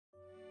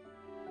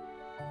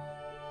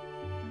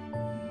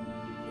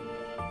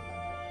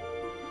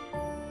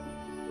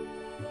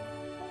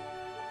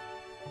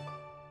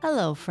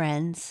Hello,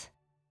 friends,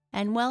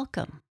 and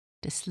welcome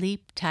to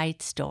Sleep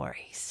Tight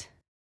Stories.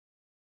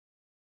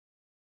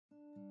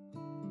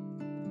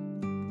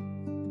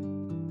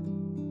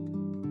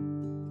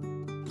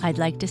 I'd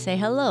like to say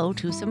hello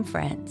to some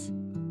friends.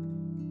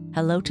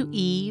 Hello to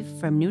Eve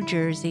from New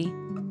Jersey.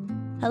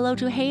 Hello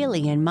to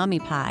Haley and Mummy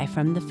Pie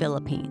from the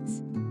Philippines.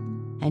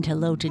 And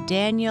hello to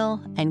Daniel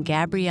and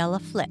Gabriella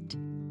Flitt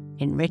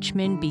in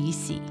Richmond,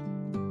 BC.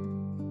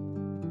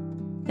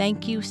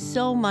 Thank you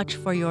so much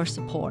for your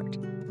support.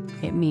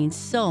 It means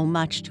so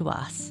much to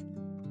us.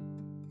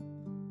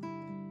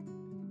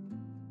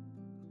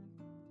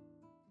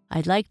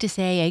 I'd like to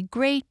say a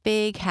great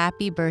big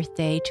happy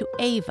birthday to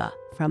Ava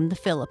from the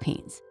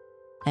Philippines,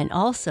 and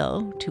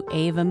also to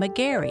Ava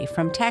McGarry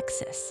from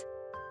Texas,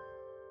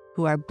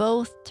 who are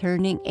both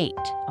turning 8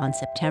 on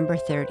September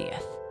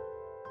 30th.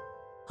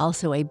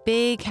 Also a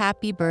big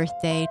happy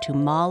birthday to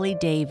Molly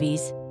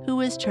Davies,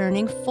 who is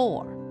turning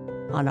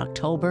 4 on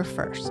October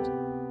 1st.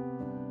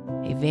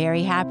 A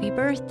very happy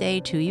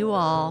birthday to you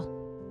all.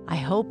 I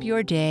hope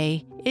your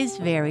day is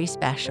very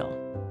special.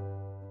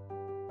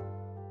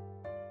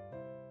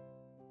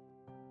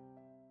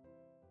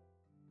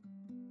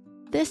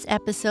 This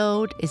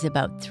episode is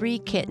about 3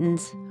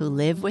 kittens who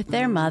live with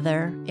their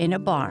mother in a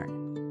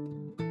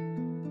barn.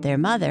 Their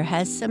mother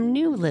has some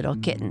new little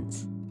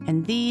kittens,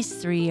 and these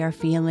 3 are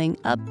feeling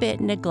a bit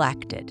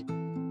neglected.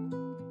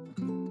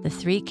 The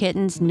 3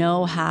 kittens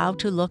know how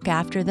to look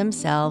after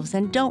themselves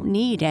and don't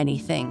need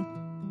anything.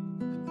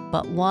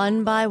 But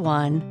one by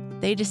one,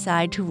 they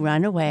decide to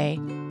run away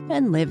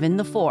and live in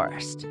the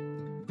forest.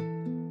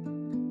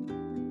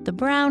 The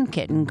brown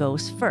kitten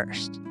goes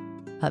first,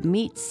 but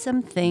meets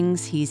some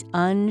things he's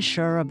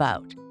unsure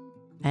about.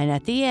 And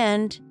at the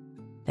end,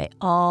 they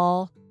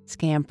all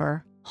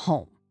scamper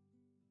home.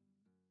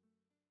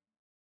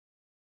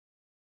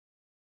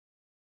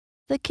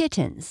 The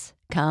kittens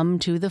come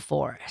to the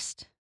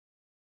forest.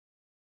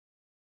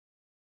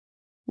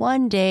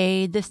 One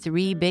day, the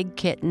 3 big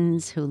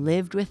kittens who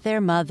lived with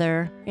their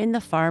mother in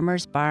the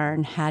farmer's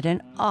barn had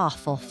an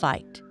awful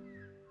fight.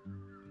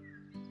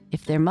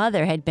 If their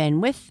mother had been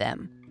with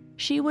them,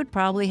 she would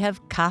probably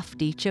have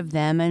cuffed each of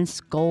them and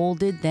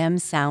scolded them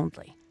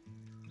soundly.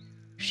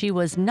 She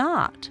was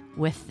not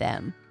with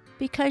them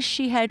because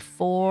she had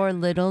 4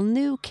 little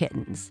new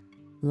kittens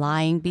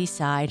lying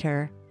beside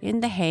her in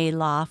the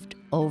hayloft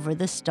over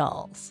the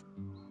stalls.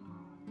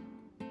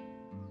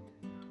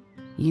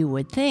 You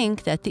would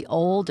think that the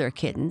older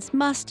kittens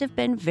must have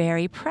been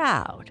very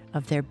proud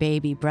of their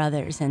baby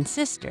brothers and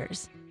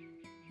sisters,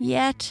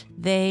 yet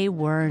they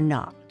were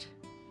not.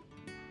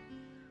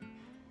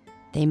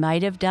 They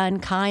might have done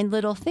kind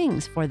little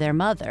things for their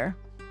mother,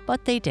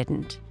 but they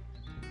didn't.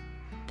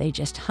 They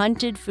just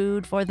hunted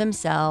food for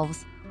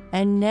themselves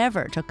and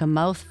never took a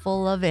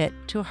mouthful of it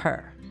to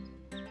her.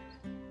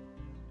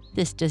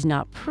 This does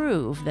not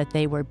prove that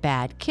they were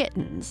bad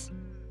kittens.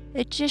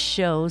 It just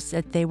shows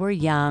that they were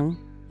young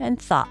and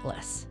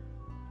thoughtless.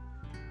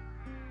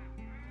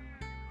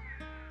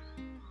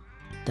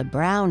 The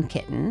brown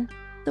kitten,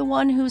 the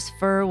one whose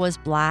fur was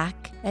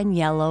black and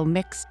yellow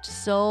mixed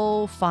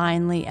so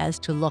finely as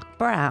to look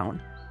brown,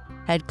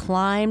 had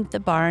climbed the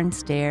barn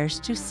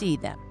stairs to see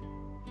them.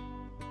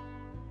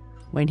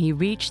 When he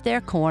reached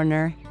their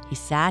corner, he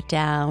sat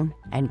down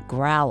and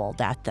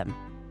growled at them.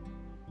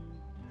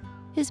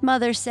 His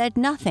mother said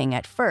nothing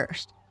at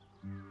first,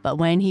 but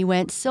when he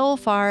went so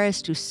far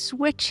as to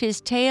switch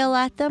his tail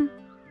at them,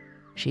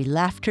 she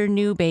left her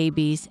new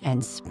babies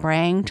and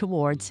sprang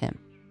towards him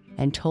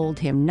and told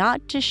him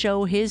not to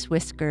show his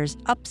whiskers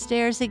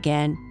upstairs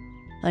again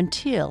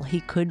until he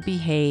could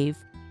behave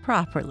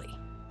properly.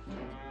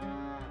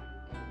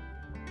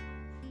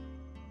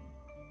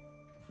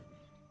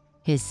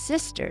 His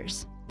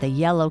sisters, the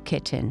yellow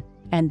kitten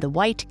and the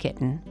white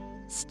kitten,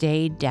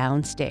 stayed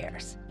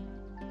downstairs.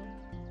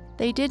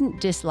 They didn't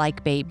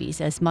dislike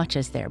babies as much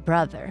as their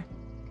brother.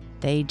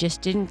 They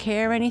just didn't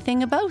care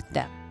anything about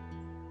them.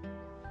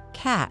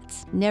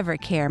 Cats never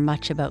care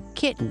much about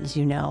kittens,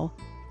 you know,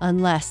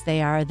 unless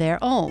they are their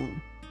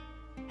own.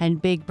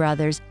 And big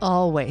brothers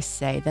always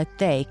say that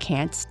they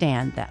can't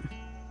stand them.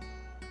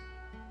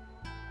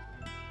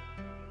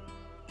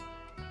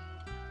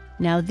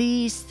 Now,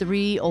 these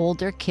 3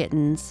 older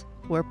kittens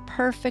were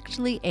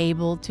perfectly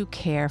able to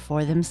care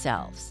for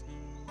themselves.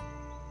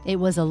 It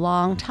was a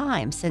long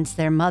time since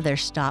their mother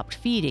stopped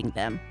feeding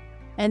them,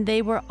 and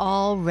they were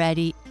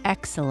already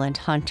excellent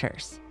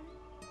hunters.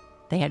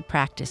 They had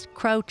practiced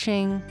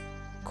crouching,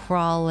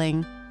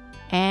 crawling,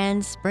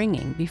 and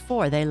springing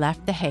before they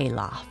left the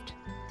hayloft.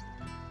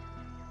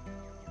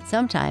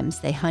 Sometimes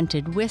they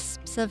hunted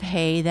wisps of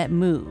hay that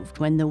moved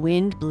when the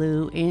wind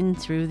blew in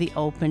through the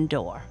open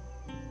door.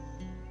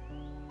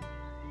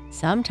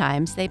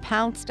 Sometimes they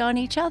pounced on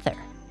each other.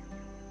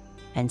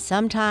 And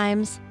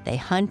sometimes they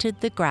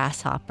hunted the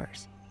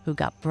grasshoppers who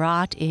got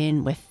brought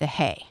in with the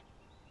hay.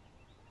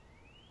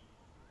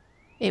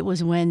 It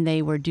was when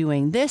they were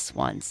doing this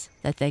once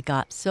that they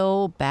got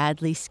so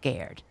badly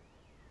scared.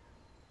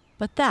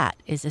 But that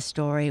is a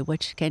story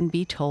which can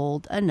be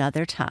told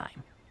another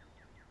time.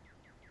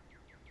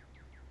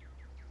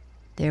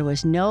 There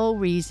was no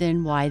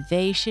reason why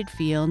they should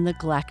feel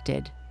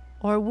neglected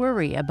or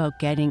worry about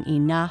getting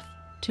enough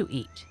to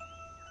eat.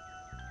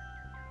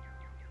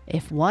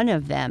 If one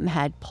of them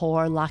had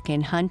poor luck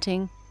in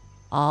hunting,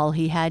 all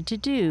he had to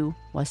do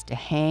was to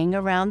hang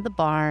around the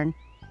barn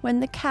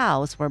when the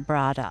cows were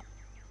brought up,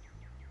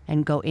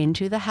 and go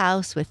into the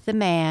house with the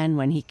man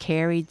when he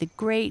carried the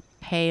great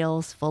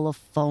pails full of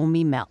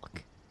foamy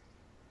milk.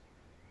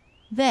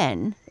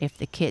 Then, if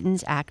the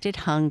kittens acted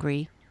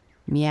hungry,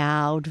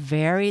 meowed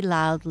very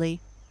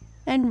loudly,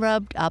 and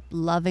rubbed up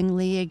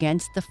lovingly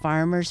against the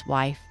farmer's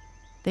wife,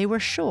 they were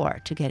sure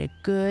to get a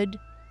good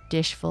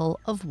dishful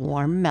of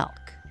warm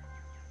milk.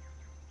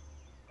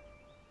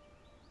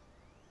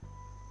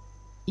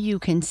 You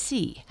can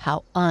see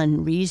how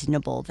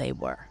unreasonable they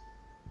were.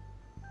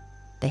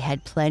 They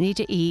had plenty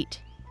to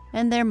eat,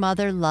 and their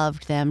mother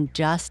loved them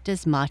just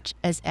as much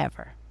as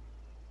ever.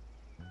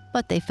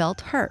 But they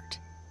felt hurt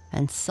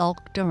and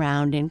sulked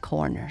around in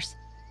corners,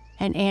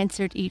 and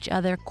answered each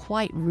other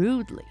quite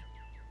rudely,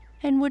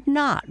 and would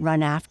not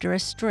run after a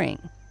string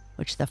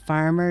which the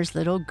farmer's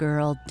little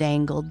girl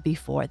dangled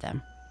before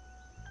them.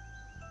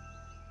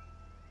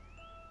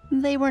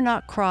 They were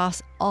not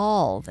cross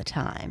all the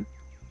time,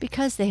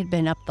 because they had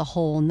been up the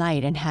whole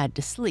night and had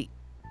to sleep.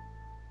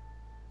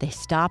 They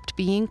stopped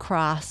being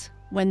cross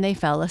when they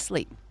fell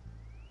asleep,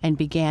 and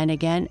began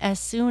again as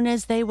soon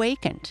as they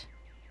wakened.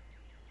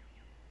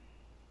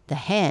 The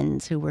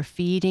hens who were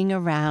feeding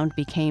around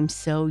became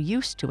so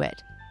used to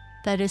it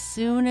that as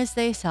soon as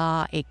they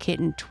saw a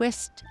kitten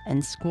twist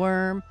and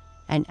squirm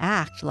and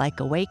act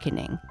like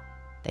awakening,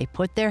 they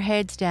put their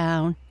heads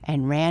down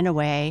and ran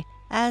away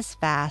as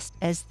fast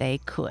as they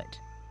could.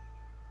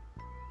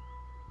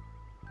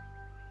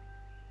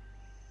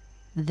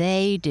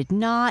 They did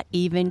not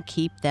even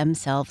keep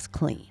themselves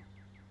clean.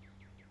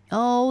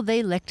 Oh,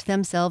 they licked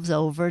themselves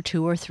over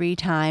 2 or 3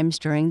 times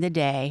during the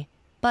day,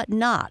 but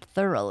not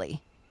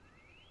thoroughly.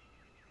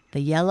 The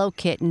yellow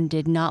kitten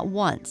did not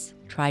once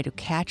try to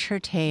catch her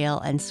tail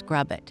and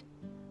scrub it,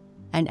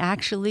 and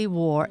actually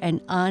wore an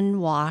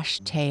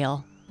unwashed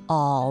tail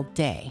all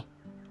day.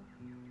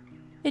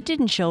 It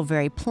didn't show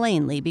very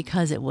plainly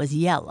because it was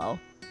yellow,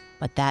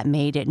 but that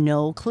made it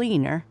no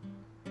cleaner.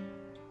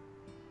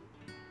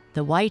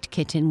 The white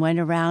kitten went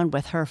around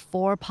with her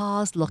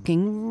forepaws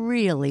looking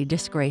really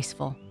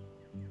disgraceful.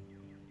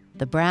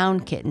 The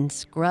brown kitten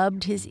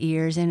scrubbed his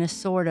ears in a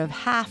sort of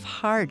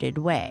half-hearted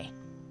way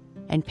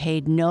and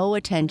paid no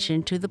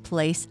attention to the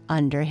place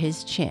under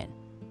his chin.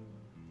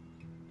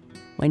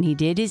 When he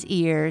did his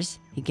ears,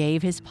 he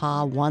gave his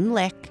paw 1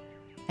 lick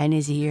and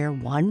his ear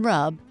 1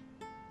 rub,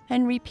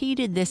 and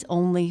repeated this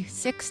only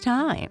 6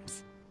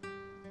 times.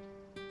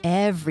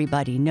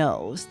 Everybody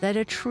knows that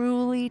a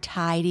truly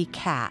tidy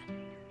cat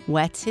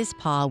wets his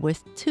paw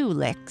with 2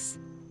 licks,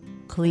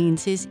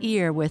 cleans his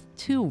ear with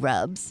 2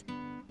 rubs,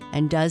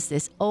 and does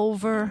this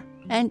over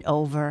and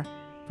over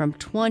from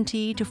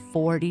 20 to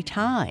 40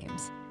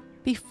 times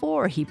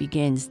before he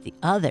begins the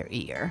other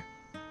ear.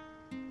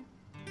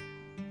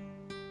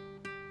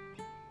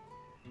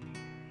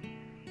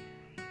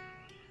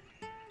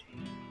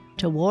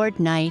 Toward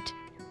night,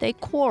 they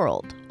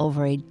quarreled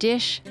over a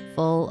dish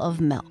full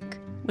of milk,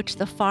 which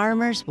the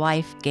farmer's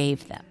wife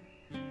gave them.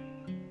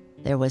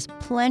 There was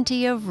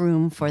plenty of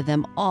room for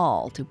them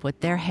all to put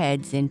their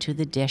heads into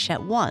the dish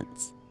at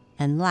once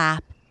and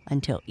lap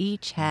until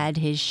each had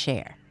his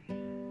share.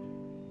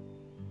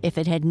 If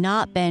it had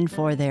not been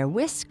for their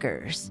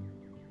whiskers,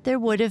 there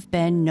would have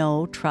been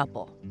no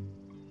trouble.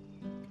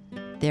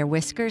 Their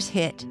whiskers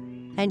hit,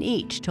 and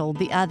each told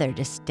the other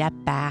to step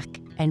back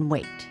and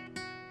wait.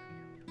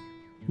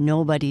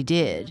 Nobody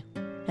did,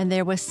 and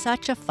there was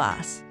such a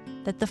fuss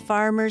that the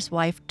farmer's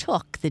wife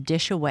took the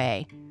dish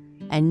away,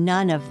 and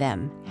none of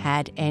them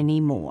had any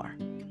more.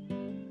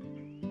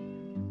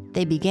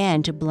 They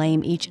began to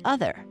blame each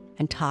other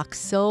and talk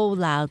so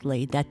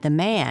loudly that the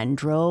man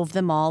drove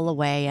them all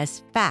away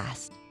as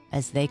fast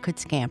as they could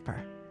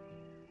scamper.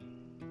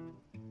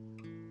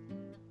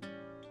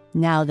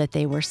 Now that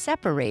they were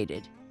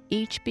separated,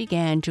 each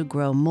began to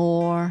grow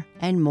more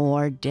and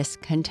more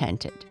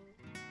discontented.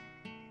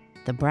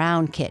 The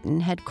brown kitten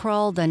had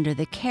crawled under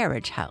the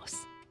carriage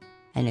house,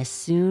 and as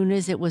soon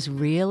as it was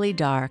really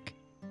dark,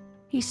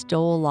 he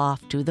stole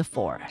off to the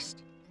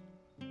forest.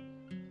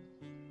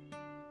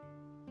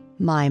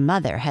 "My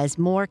mother has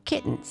more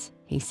kittens,"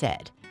 he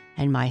said,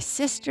 "and my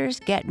sisters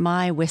get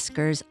my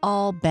whiskers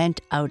all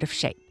bent out of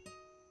shape.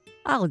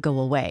 I'll go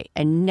away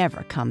and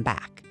never come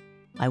back.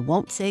 I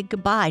won't say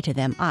goodbye to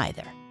them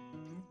either.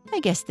 I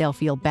guess they'll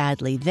feel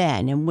badly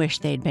then and wish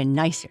they'd been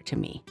nicer to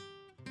me.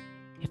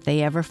 If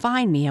they ever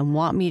find me and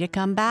want me to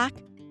come back,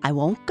 I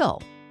won't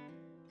go.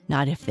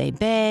 Not if they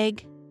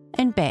beg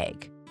and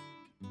beg.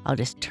 I'll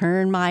just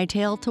turn my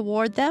tail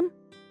toward them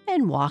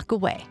and walk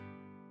away."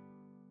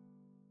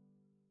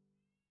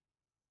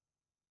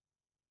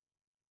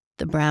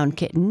 The brown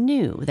kitten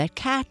knew that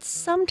cats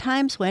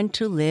sometimes went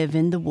to live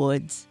in the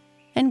woods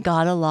and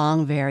got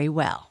along very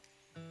well.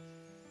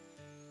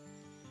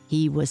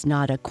 He was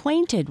not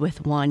acquainted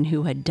with one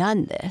who had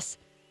done this,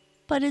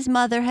 but his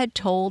mother had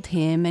told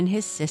him and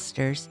his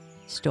sisters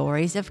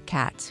stories of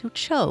cats who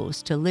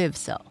chose to live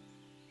so.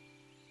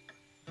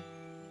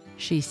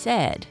 She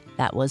said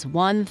that was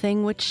one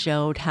thing which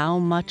showed how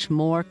much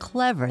more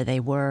clever they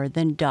were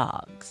than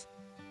dogs.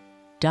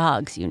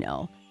 Dogs, you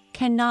know,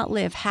 cannot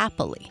live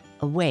happily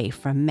away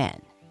from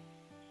men.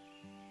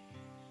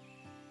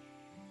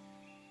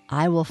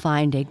 "I will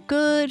find a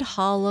good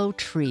hollow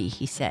tree,"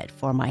 he said,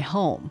 "for my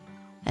home,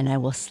 and I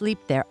will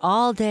sleep there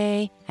all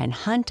day and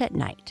hunt at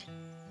night.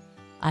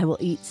 I will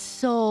eat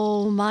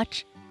so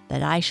much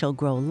that I shall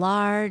grow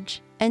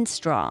large and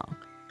strong.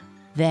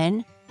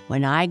 Then,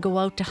 when I go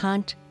out to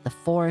hunt, the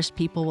forest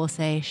people will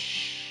say,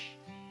 'Shh,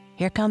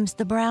 here comes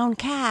the brown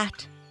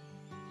cat.'"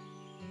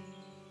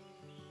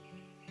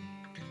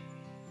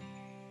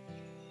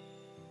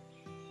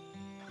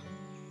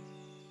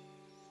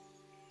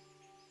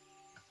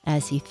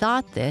 As he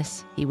thought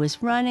this, he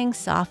was running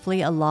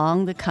softly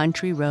along the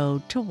country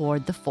road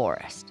toward the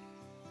forest.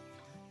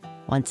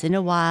 Once in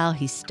a while,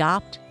 he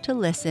stopped to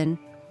listen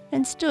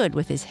and stood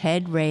with his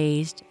head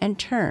raised and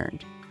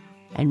turned,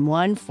 and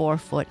one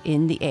forefoot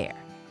in the air.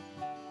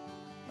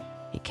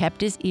 He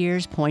kept his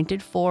ears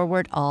pointed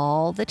forward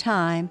all the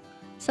time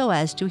so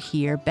as to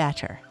hear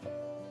better.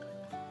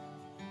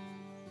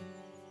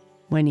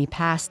 When he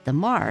passed the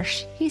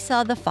marsh, he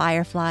saw the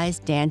fireflies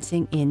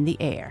dancing in the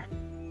air.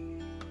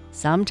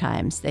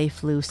 Sometimes they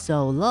flew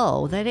so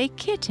low that a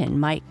kitten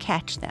might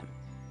catch them.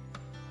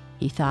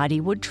 He thought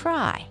he would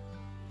try,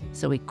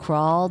 so he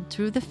crawled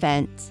through the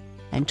fence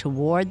and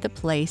toward the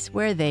place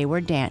where they were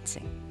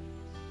dancing.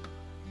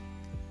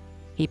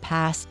 He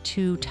passed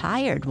 2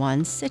 tired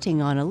ones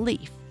sitting on a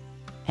leaf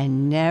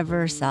and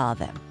never saw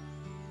them.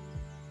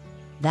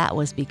 That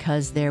was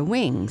because their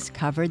wings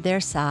covered their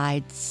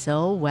sides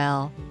so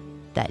well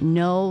that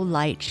no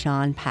light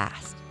shone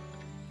past,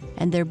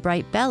 and their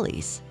bright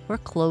bellies were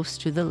close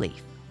to the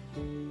leaf.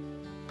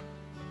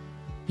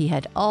 He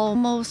had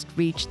almost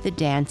reached the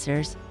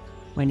dancers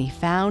when he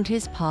found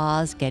his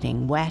paws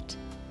getting wet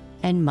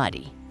and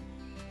muddy.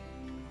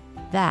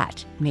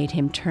 That made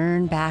him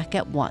turn back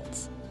at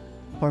once,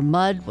 for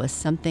mud was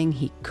something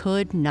he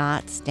could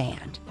not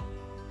stand.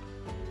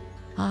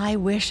 "I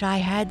wish I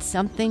had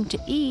something to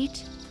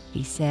eat,"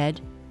 he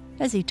said,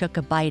 as he took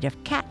a bite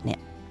of catnip.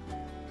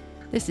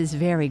 "This is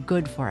very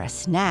good for a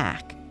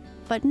snack,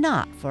 but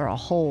not for a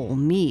whole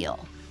meal."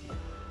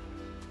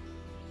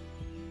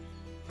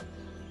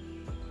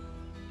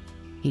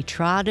 He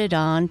trotted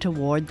on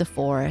toward the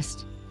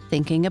forest,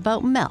 thinking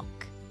about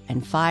milk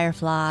and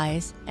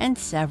fireflies and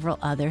several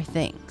other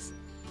things,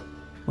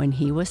 when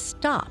he was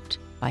stopped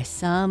by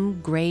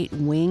some great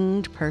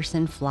winged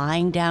person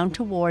flying down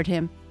toward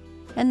him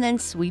and then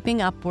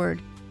sweeping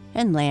upward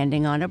and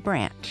landing on a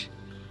branch.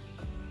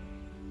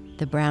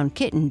 The brown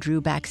kitten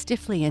drew back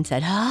stiffly and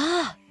said,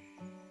 "Ah!"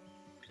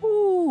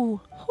 "Who,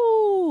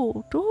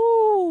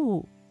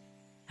 who?"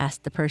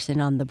 asked the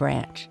person on the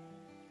branch.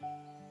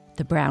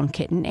 The brown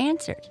kitten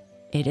answered,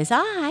 "It is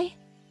I."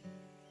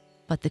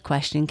 But the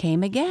question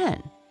came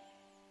again,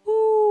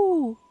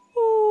 "Who,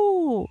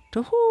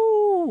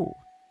 who?"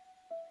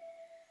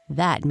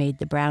 That made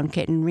the brown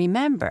kitten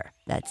remember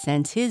that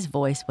since his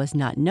voice was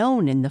not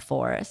known in the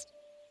forest,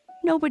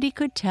 nobody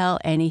could tell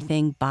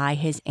anything by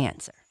his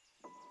answer.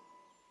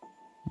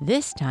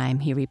 This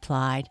time he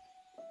replied,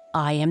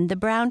 "I am the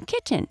brown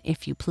kitten,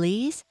 if you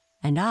please,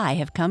 and I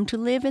have come to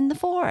live in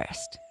the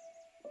forest."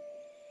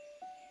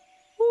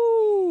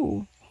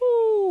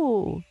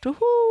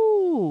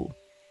 "Who?"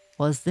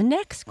 was the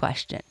next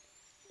question,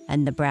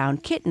 and the brown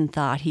kitten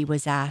thought he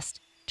was asked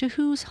to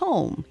whose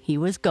home he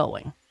was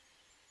going.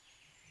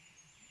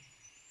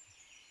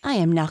 "I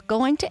am not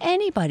going to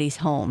anybody's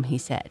home," he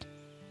said.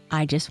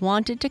 "I just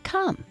wanted to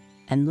come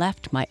and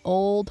left my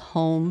old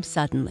home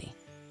suddenly.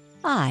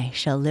 I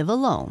shall live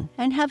alone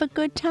and have a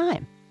good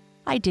time.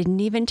 I didn't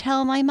even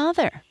tell my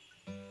mother."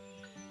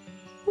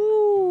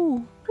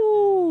 "Who?"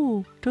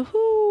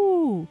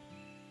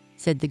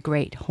 said the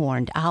great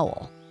horned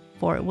owl,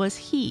 for it was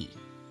he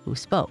who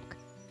spoke.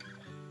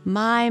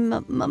 "My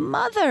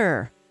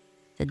mother,"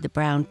 said the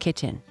brown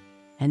kitten,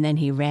 and then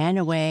he ran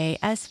away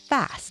as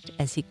fast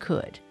as he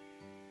could.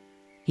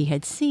 He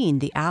had seen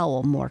the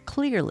owl more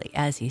clearly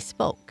as he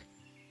spoke,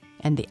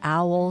 and the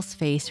owl's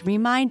face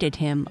reminded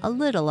him a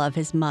little of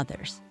his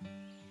mother's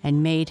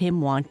and made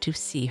him want to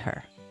see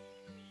her.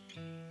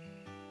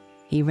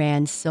 He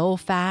ran so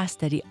fast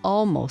that he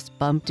almost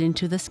bumped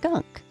into the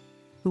skunk,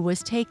 who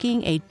was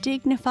taking a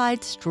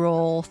dignified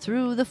stroll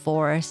through the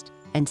forest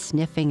and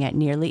sniffing at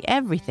nearly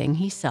everything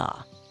he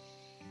saw.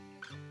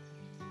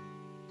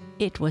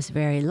 It was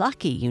very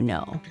lucky, you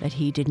know, that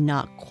he did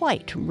not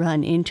quite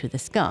run into the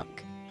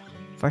skunk,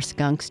 for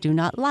skunks do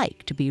not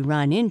like to be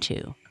run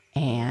into,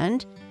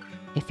 and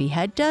if he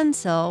had done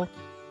so,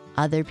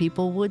 other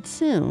people would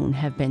soon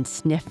have been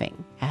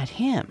sniffing at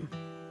him.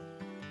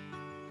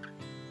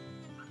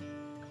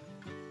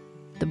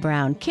 The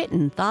brown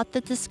kitten thought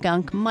that the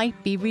skunk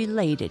might be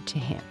related to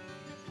him.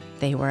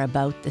 They were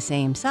about the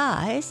same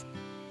size,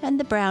 and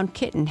the brown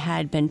kitten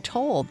had been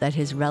told that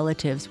his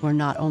relatives were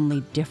not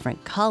only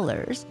different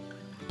colors,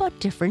 but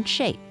different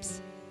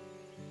shapes.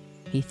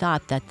 He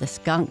thought that the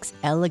skunk's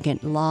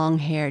elegant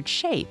long-haired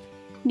shape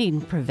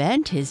needn't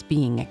prevent his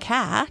being a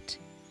cat.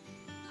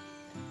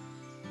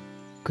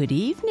 "Good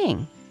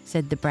evening,"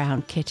 said the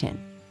brown kitten.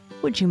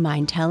 "Would you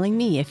mind telling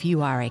me if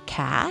you are a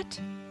cat?"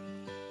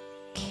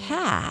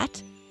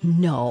 "Cat?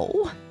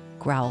 No,"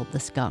 growled the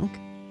skunk.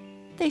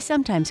 "They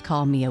sometimes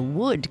call me a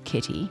wood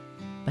kitty,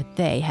 but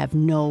they have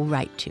no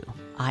right to.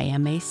 I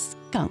am a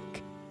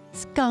skunk.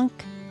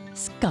 Skunk,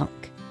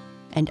 skunk.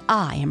 And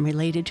I am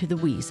related to the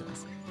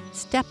weasels.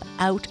 Step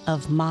out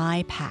of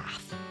my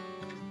path."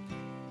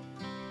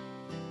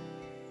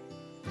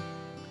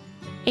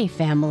 A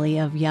family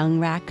of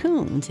young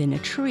raccoons in a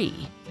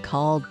tree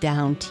called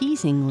down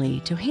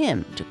teasingly to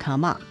him to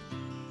come up.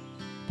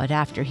 But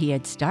after he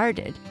had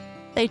started,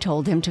 they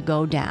told him to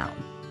go down,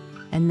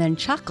 and then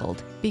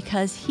chuckled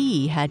because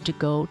he had to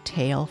go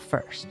tail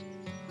first.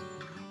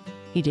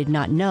 He did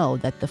not know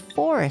that the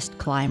forest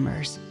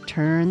climbers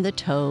turn the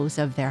toes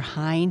of their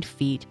hind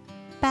feet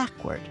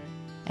backward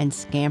and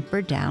scamper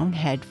down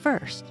head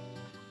first.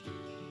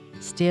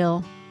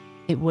 Still,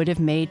 it would have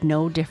made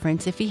no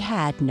difference if he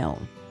had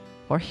known,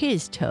 for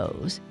his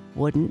toes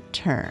wouldn't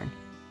turn.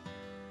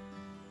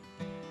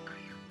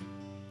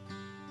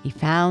 He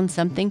found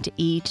something to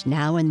eat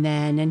now and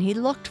then, and he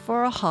looked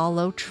for a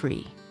hollow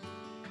tree.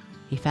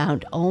 He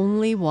found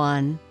only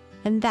one,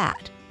 and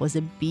that was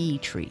a bee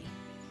tree,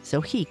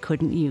 so he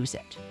couldn't use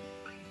it.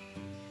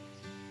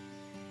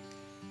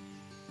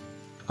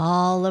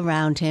 All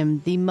around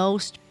him, the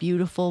most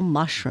beautiful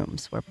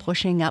mushrooms were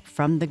pushing up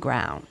from the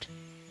ground.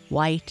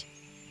 White,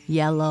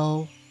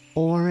 yellow,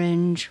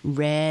 orange,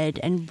 red,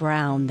 and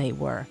brown they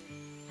were,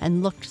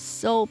 and looked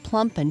so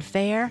plump and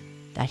fair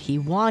that he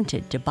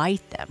wanted to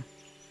bite them.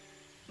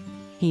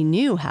 He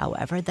knew,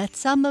 however, that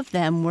some of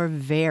them were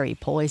very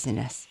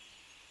poisonous,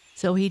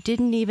 so he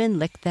didn't even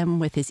lick them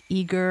with his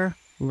eager,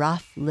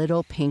 rough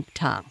little pink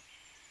tongue.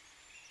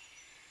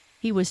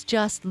 He was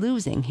just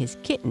losing his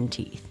kitten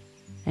teeth,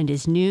 and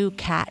his new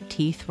cat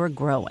teeth were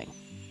growing,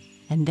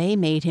 and they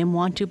made him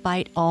want to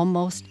bite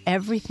almost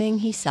everything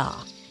he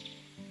saw.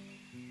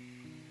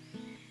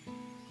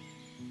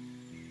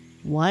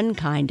 One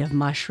kind of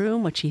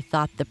mushroom, which he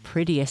thought the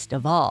prettiest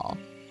of all,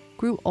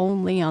 grew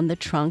only on the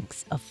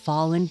trunks of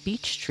fallen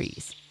beech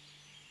trees.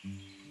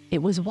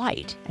 It was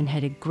white and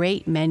had a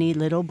great many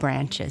little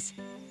branches,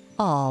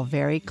 all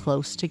very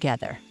close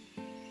together.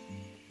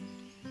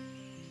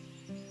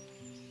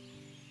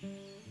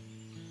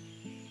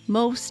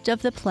 Most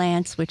of the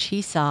plants which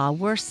he saw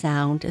were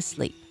sound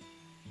asleep.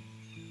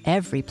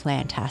 Every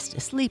plant has to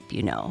sleep,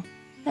 you know,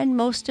 and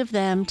most of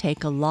them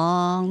take a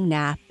long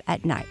nap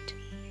at night.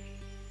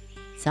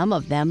 Some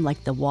of them,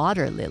 like the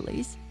water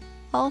lilies,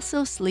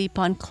 also sleep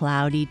on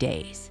cloudy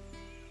days.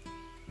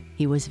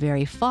 He was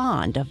very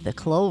fond of the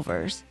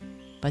clovers,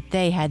 but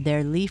they had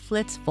their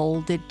leaflets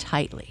folded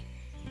tightly,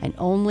 and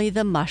only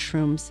the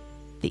mushrooms,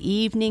 the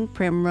evening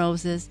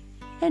primroses,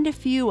 and a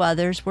few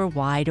others were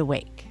wide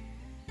awake.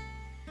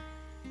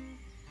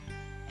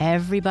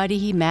 Everybody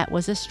he met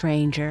was a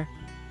stranger,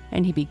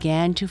 and he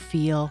began to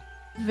feel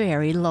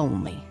very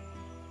lonely.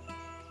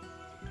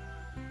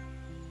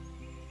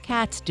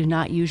 Cats do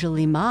not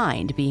usually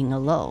mind being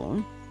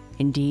alone.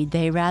 Indeed,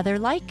 they rather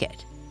like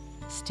it.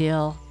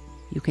 Still,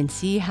 you can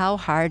see how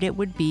hard it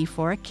would be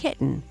for a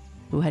kitten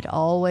who had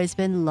always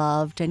been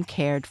loved and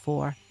cared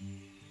for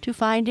to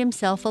find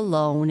himself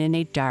alone in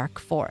a dark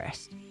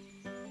forest,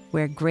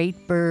 where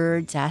great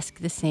birds ask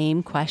the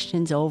same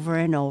questions over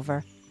and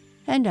over,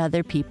 and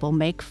other people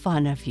make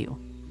fun of you.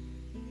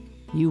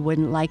 You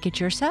wouldn't like it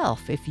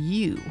yourself if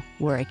you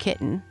were a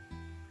kitten.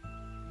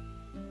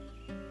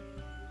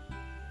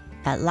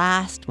 At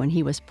last, when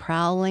he was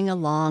prowling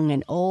along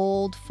an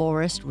old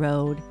forest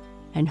road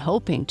and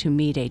hoping to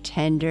meet a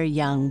tender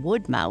young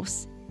wood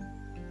mouse,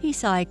 he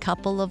saw a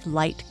couple of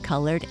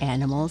light-colored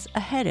animals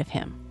ahead of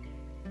him.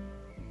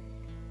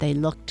 They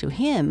looked to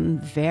him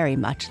very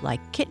much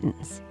like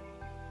kittens,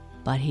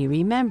 but he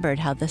remembered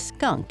how the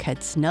skunk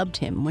had snubbed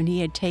him when he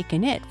had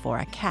taken it for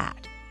a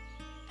cat,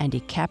 and he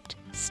kept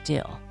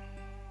still.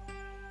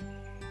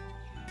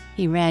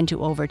 He ran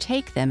to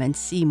overtake them and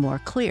see more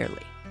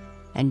clearly,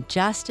 and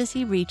just as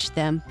he reached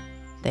them,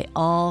 they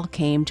all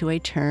came to a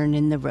turn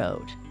in the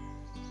road.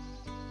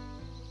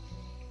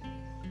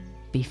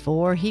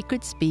 Before he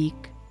could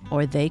speak,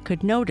 or they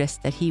could notice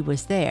that he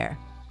was there,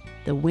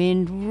 the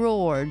wind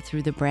roared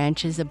through the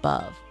branches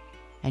above,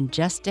 and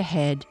just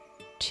ahead,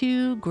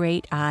 two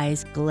great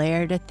eyes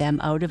glared at them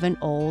out of an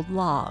old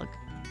log.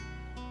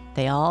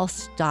 They all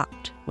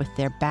stopped with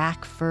their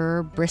back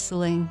fur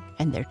bristling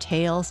and their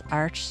tails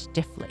arched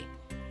stiffly.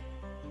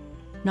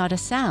 Not a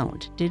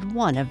sound did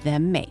one of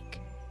them make.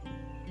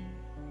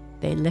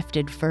 They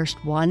lifted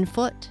first one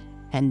foot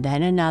and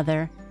then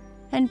another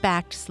and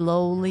backed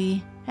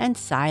slowly and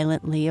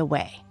silently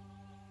away.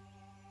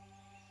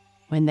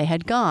 When they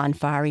had gone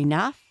far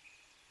enough,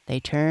 they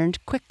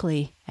turned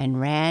quickly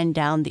and ran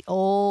down the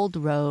old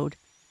road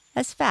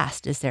as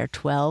fast as their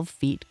 12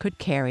 feet could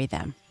carry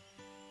them.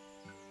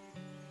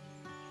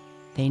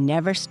 They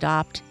never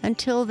stopped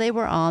until they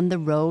were on the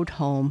road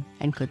home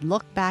and could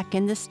look back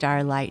in the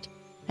starlight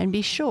and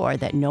be sure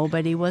that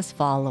nobody was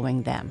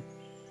following them.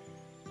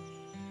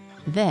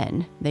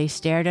 Then they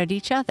stared at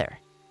each other,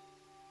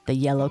 the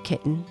yellow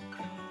kitten,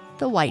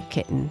 the white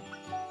kitten,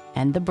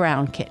 and the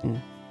brown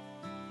kitten.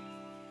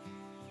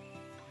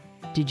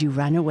 "Did you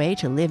run away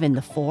to live in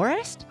the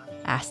forest?"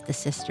 asked the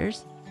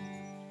sisters.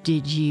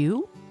 "Did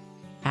you?"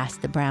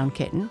 asked the brown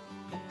kitten.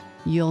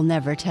 "You'll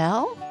never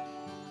tell?"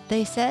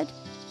 they said.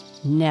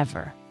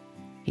 "Never,"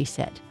 he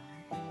said.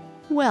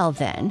 "Well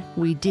then,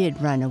 we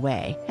did run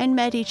away and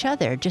met each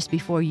other just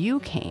before you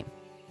came.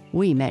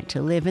 We meant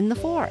to live in the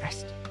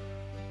forest."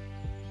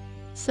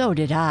 "So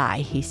did I,"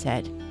 he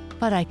said,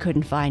 "but I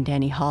couldn't find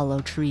any hollow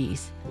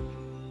trees."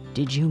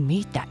 "Did you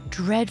meet that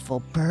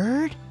dreadful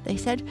bird?" they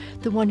said,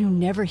 "the one who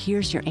never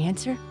hears your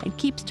answer and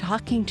keeps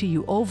talking to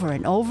you over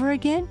and over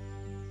again?"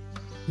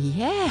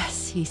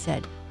 "Yes," he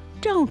said.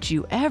 "Don't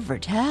you ever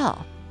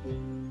tell."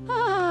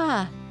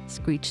 "Ah,"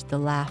 screeched the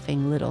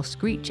laughing little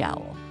screech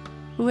owl,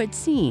 who had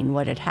seen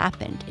what had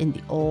happened in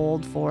the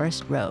old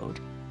forest road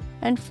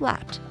and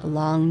flapped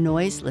along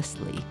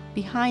noiselessly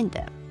behind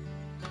them.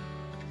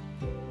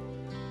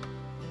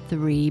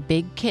 3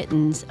 big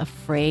kittens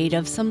afraid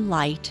of some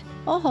light.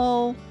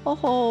 Oh-ho,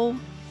 oh-ho.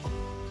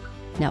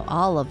 Now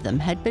all of them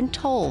had been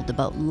told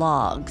about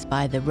logs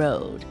by the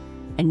road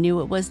and knew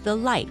it was the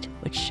light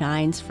which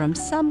shines from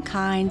some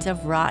kinds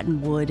of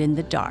rotten wood in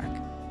the dark.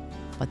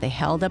 But they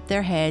held up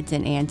their heads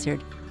and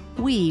answered,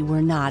 "We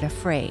were not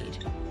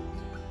afraid."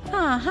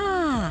 "Ha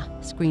ha!"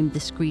 screamed the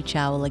screech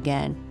owl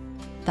again.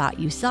 "Thought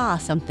you saw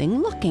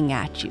something looking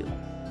at you.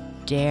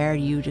 Dare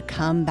you to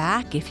come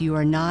back if you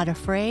are not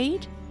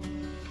afraid?"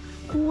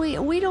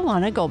 We don't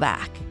want to go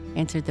back,"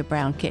 answered the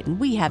brown kitten.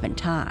 "We haven't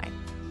time."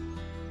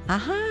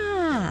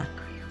 "Aha!"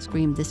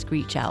 screamed the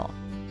screech owl.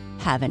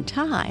 "Haven't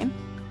time?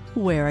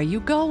 Where are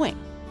you going?"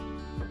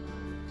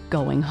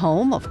 "Going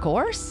home, of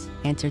course,"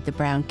 answered the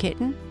brown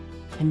kitten.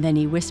 And then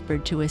he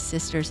whispered to his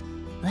sisters,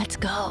 "Let's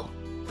go."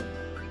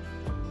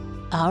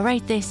 "All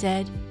right," they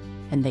said,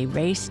 and they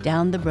raced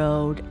down the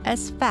road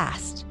as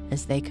fast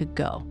as they could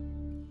go.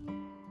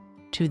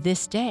 To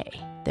this day,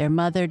 their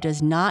mother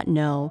does not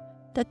know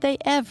that they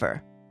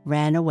ever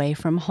ran away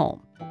from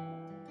home.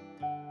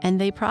 And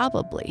they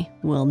probably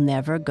will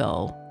never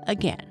go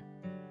again.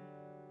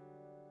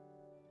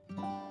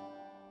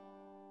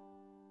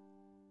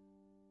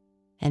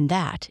 And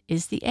that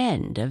is the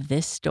end of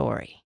this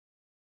story.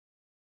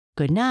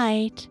 Good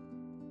night.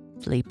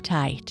 Sleep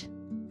tight.